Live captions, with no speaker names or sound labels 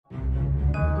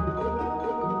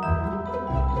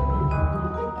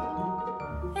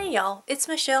Hey y'all, it's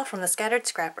Michelle from the Scattered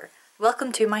Scrapper.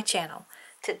 Welcome to my channel.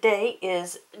 Today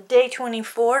is day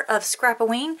 24 of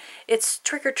Scrap-O-Ween. It's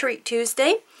Trick or Treat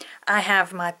Tuesday. I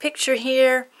have my picture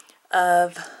here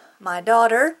of my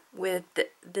daughter with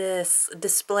this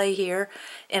display here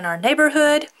in our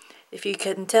neighborhood. If you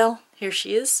couldn't tell, here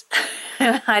she is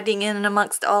hiding in and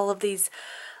amongst all of these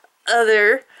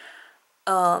other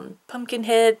pumpkin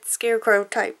head scarecrow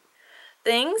type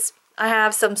things. I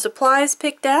have some supplies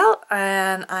picked out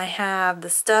and I have the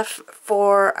stuff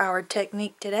for our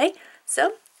technique today.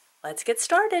 So let's get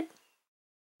started.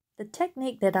 The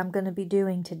technique that I'm going to be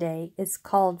doing today is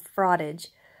called frottage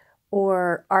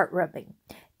or art rubbing.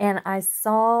 And I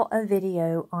saw a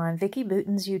video on Vicki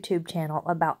Boutin's YouTube channel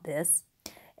about this.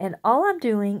 And all I'm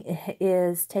doing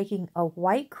is taking a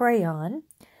white crayon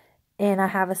and I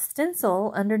have a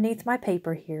stencil underneath my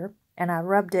paper here and I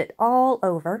rubbed it all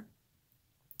over.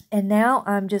 And now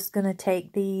I'm just going to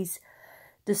take these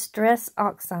Distress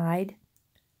Oxide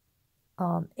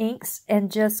inks and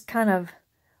just kind of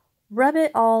rub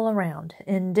it all around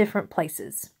in different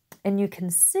places. And you can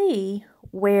see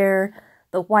where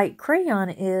the white crayon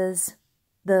is,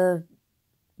 the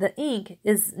ink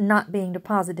is not being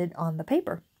deposited on the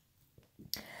paper.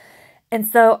 And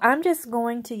so I'm just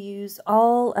going to use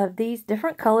all of these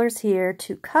different colors here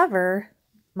to cover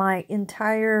my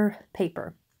entire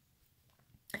paper.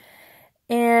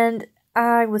 And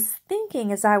I was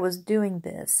thinking as I was doing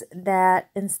this that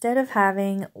instead of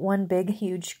having one big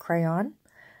huge crayon,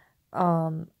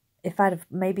 if I'd have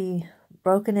maybe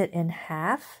broken it in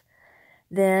half,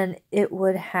 then it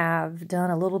would have done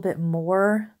a little bit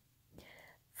more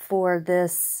for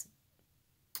this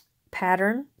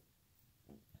pattern.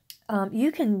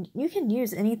 You can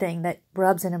use anything that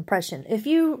rubs an impression. If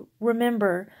you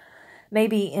remember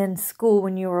maybe in school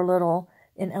when you were little,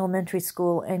 in elementary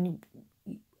school, and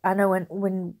I know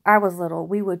when I was little,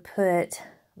 we would put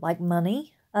like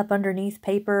money up underneath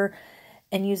paper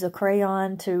and use a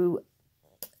crayon to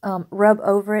rub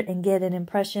over it and get an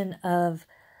impression of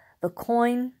the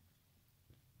coin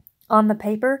on the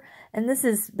paper. And this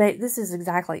is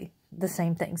exactly the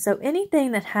same thing. So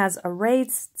anything that has a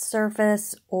raised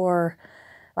surface or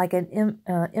like an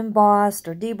embossed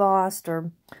or debossed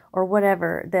or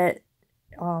whatever that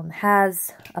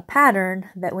has a pattern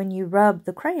that when you rub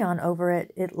the crayon over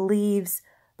it, it leaves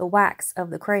the wax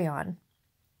of the crayon.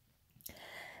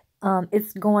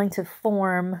 It's going to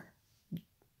form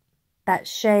that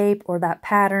shape or that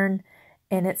pattern,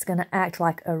 and it's going to act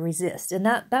like a resist. And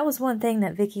that was one thing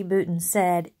that Vicki Boutin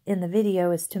said in the video,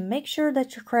 is to make sure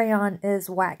that your crayon is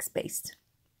wax-based.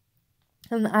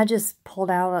 And I just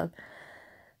pulled out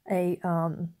a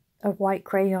white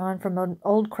crayon from an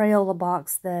old Crayola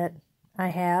box that I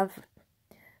have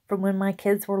from when my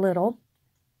kids were little.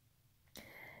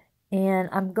 And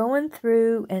I'm going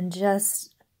through and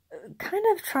just kind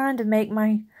of trying to make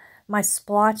my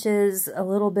splotches a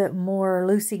little bit more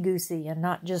loosey-goosey and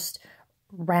not just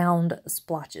round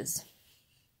splotches.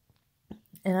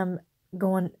 And I'm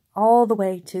going all the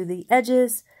way to the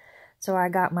edges. So I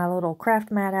got my little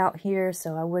craft mat out here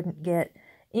so I wouldn't get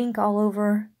ink all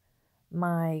over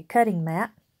my cutting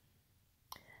mat.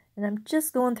 And I'm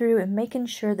just going through and making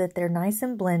sure that they're nice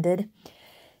and blended.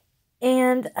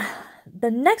 And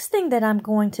the next thing that I'm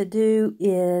going to do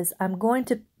is I'm going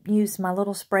to use my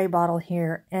little spray bottle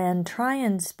here and try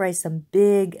and spray some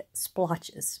big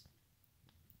splotches.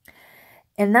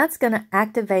 And that's going to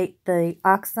activate the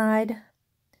oxide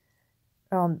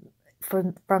from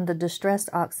the Distressed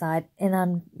Oxide. And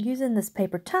I'm using this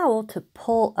paper towel to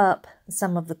pull up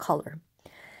some of the color.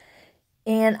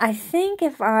 And I think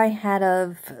if I had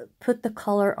have put the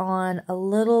color on a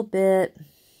little bit,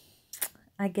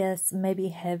 I guess maybe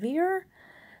heavier,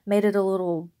 made it a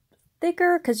little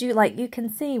thicker, because you can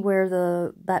see where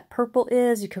that purple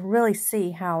is. You can really see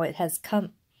how it has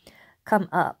come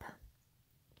up.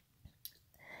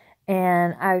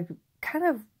 And I kind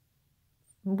of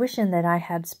wishing that I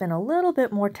had spent a little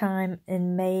bit more time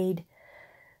and made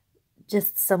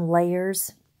just some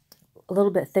layers, a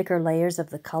little bit thicker layers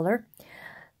of the color.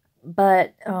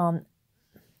 But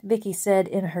Vicki said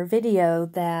in her video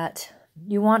that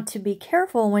you want to be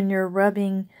careful when you're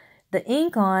rubbing the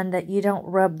ink on that you don't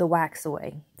rub the wax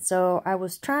away. So I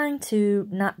was trying to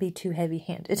not be too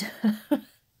heavy-handed.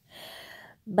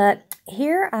 But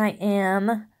here I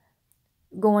am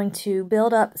going to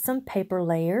build up some paper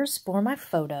layers for my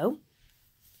photo.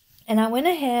 And I went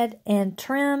ahead and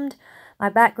trimmed my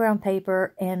background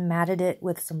paper and matted it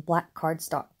with some black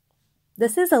cardstock.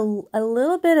 This is a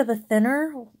little bit of a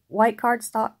thinner white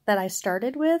cardstock that I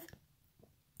started with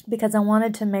because I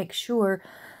wanted to make sure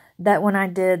that when I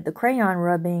did the crayon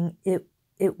rubbing, it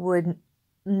would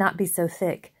not be so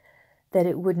thick that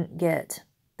it wouldn't get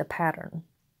the pattern.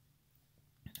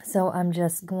 So I'm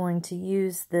just going to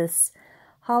use this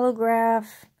holograph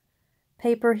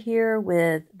paper here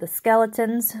with the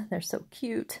skeletons. They're so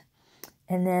cute.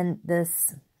 And then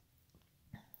this,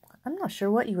 I'm not sure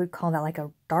what you would call that, like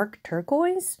a dark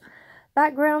turquoise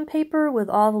background paper with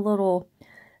all the little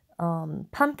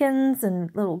pumpkins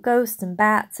and little ghosts and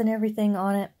bats and everything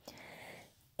on it.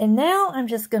 And now I'm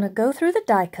just going to go through the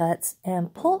die cuts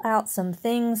and pull out some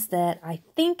things that I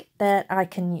think that I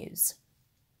can use.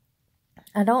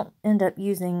 I don't end up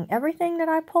using everything that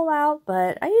I pull out,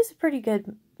 but I use a pretty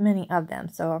good many of them,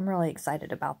 so I'm really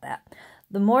excited about that.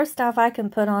 The more stuff I can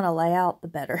put on a layout, the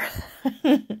better.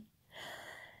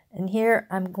 And here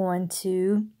I'm going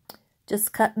to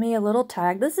just cut me a little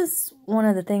tag. This is one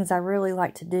of the things I really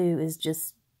like to do, is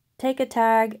just take a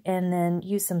tag and then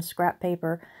use some scrap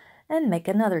paper and make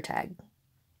another tag.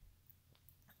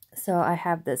 So I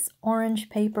have this orange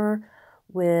paper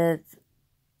with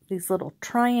these little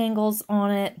triangles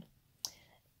on it.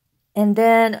 And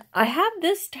then I have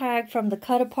this tag from the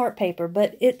cut apart paper,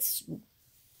 but it's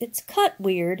cut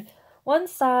weird. One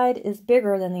side is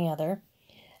bigger than the other,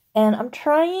 and I'm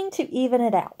trying to even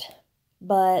it out.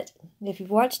 But if you've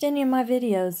watched any of my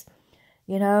videos,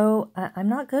 you know, I'm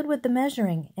not good with the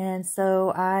measuring, and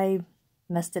so I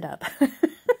messed it up.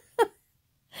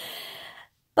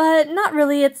 But not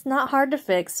really, it's not hard to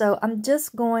fix. So I'm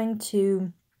just going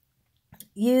to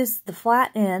use the flat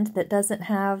end that doesn't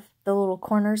have the little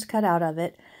corners cut out of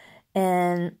it,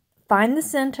 and find the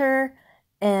center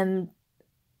and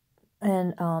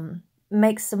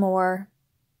make some more,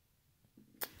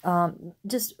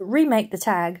 just remake the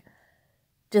tag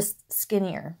just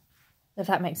skinnier, if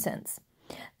that makes sense.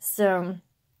 So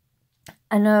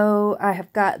I know I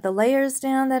have got the layers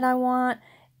down that I want,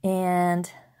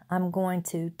 and I'm going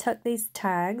to tuck these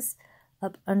tags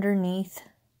up underneath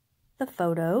the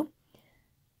photo.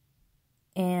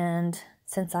 And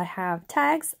since I have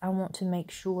tags, I want to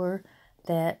make sure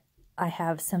that I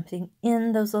have something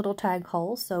in those little tag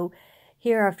holes. So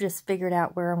here I've just figured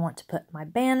out where I want to put my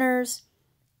banners.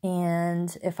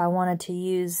 And if I wanted to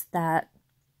use that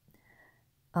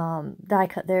die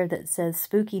cut there that says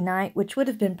Spooky Night, which would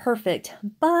have been perfect,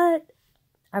 but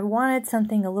I wanted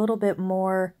something a little bit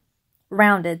more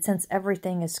rounded since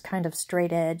everything is kind of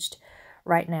straight edged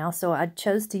right now. So I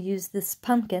chose to use this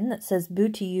pumpkin that says Boo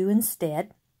to You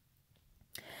instead.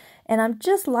 And I'm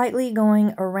just lightly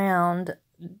going around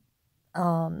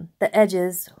the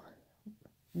edges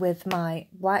with my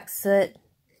black soot.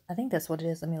 I think that's what it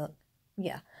is. Let me look.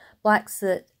 Yeah, black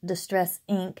soot distress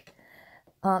ink,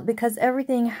 because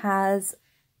everything has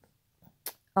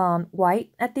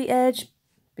white at the edge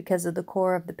because of the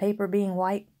core of the paper being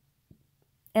white.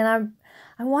 And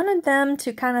I wanted them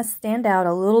to kind of stand out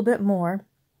a little bit more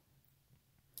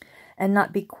and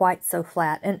not be quite so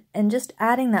flat. And just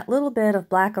adding that little bit of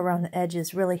black around the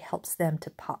edges really helps them to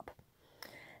pop.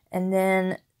 And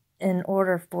then in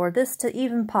order for this to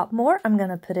even pop more, I'm going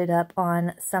to put it up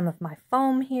on some of my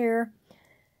foam here.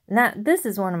 And this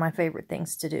is one of my favorite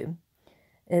things to do,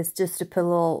 is just to put a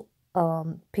little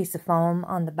piece of foam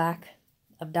on the back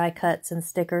of die cuts and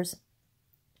stickers.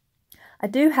 I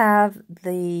do have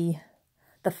the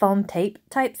foam tape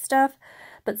type stuff,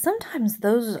 but sometimes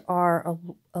those are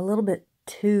a little bit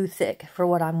too thick for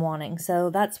what I'm wanting. So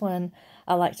that's when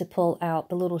I like to pull out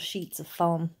the little sheets of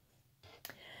foam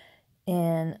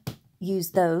and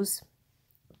use those.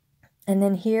 And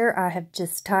then here I have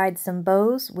just tied some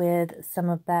bows with some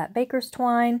of that baker's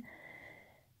twine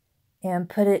and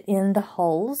put it in the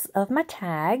holes of my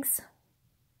tags.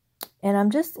 And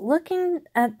I'm just looking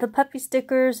at the puffy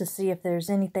stickers to see if there's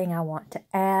anything I want to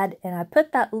add. And I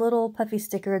put that little puffy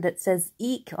sticker that says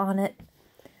Eek on it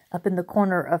up in the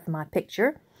corner of my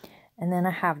picture. And then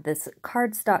I have this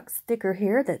cardstock sticker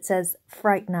here that says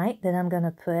Fright Night that I'm going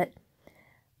to put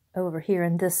over here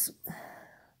in this.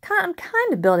 I'm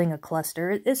kind of building a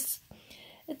cluster. It's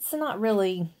not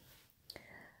really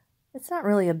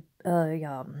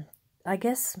I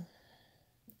guess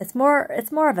it's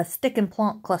more of a stick and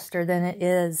plonk cluster than it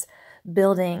is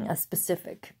building a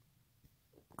specific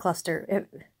cluster,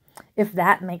 if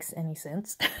that makes any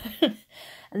sense.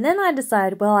 And then I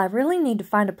decided, well, I really need to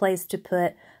find a place to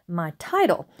put my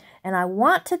title. And I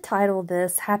want to title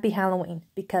this Happy Halloween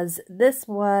because this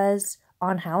was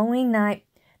on Halloween night.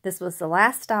 This was the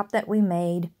last stop that we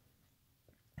made.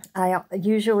 I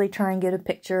usually try and get a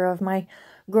picture of my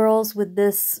girls with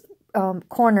this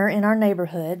corner in our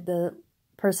neighborhood. The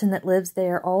person that lives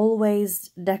there always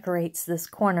decorates this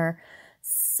corner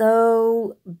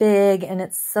so big, and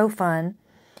it's so fun.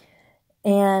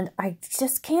 And I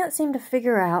just can't seem to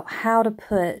figure out how to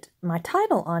put my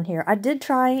title on here. I did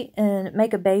try and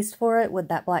make a base for it with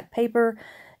that black paper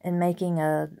and making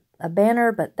a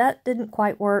banner, but that didn't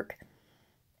quite work.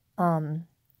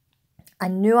 I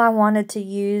knew I wanted to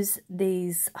use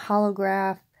these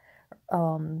holograph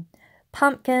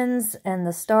pumpkins and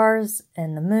the stars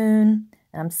and the moon.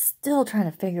 And I'm still trying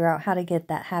to figure out how to get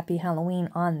that Happy Halloween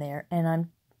on there. And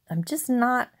I'm just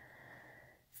not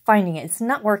finding it. It's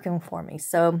not working for me.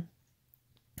 So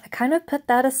I kind of put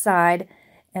that aside,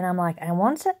 and I'm like, I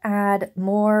want to add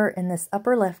more in this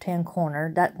upper left-hand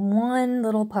corner. That one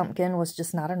little pumpkin was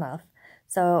just not enough.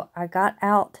 So I got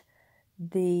out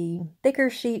the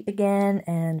thicker sheet again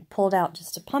and pulled out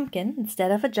just a pumpkin instead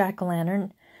of a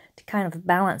jack-o'-lantern to kind of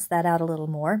balance that out a little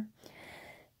more.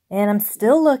 And I'm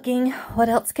still looking, what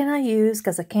else can I use?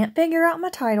 Because I can't figure out my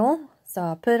title. So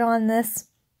I put on this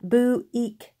Boo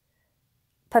Eek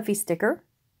puffy sticker,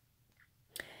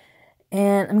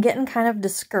 and I'm getting kind of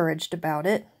discouraged about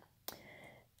it,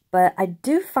 but I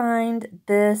do find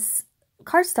this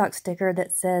cardstock sticker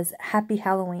that says Happy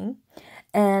Halloween,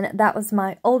 and that was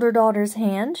my older daughter's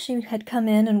hand. She had come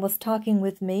in and was talking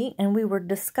with me, and we were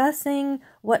discussing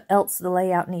what else the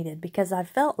layout needed, because I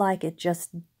felt like it just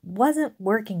wasn't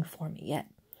working for me yet.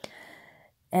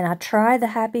 And I tried the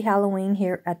Happy Halloween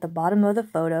here at the bottom of the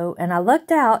photo, and I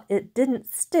lucked out. It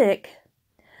didn't stick,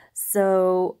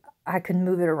 so I could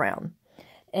move it around.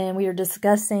 And we were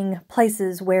discussing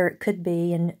places where it could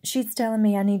be, and she's telling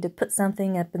me I need to put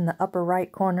something up in the upper right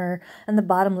corner and the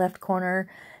bottom left corner.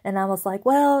 And I was like,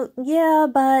 well, yeah,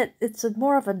 but it's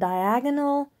more of a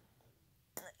diagonal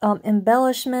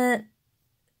embellishment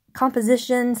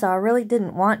composition, so I really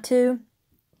didn't want to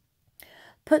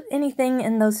put anything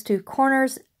in those two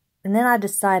corners. And then I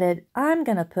decided I'm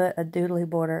going to put a doodly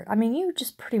border. I mean, you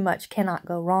just pretty much cannot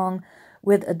go wrong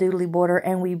with a doodly border,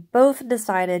 and we both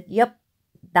decided, yep,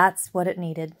 that's what it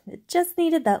needed. It just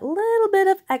needed that little bit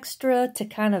of extra to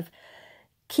kind of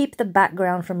keep the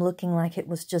background from looking like it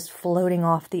was just floating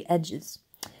off the edges.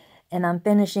 And I'm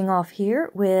finishing off here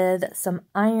with some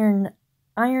iron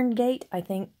gate, I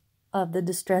think, of the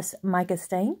Distress Mica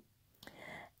Stain.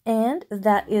 And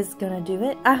that is going to do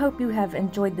it. I hope you have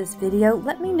enjoyed this video.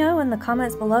 Let me know in the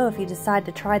comments below if you decide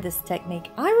to try this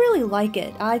technique. I really like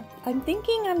it. I'm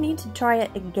thinking I need to try it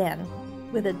again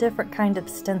with a different kind of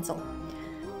stencil.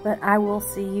 But I will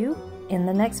see you in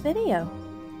the next video.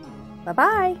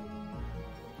 Bye-bye.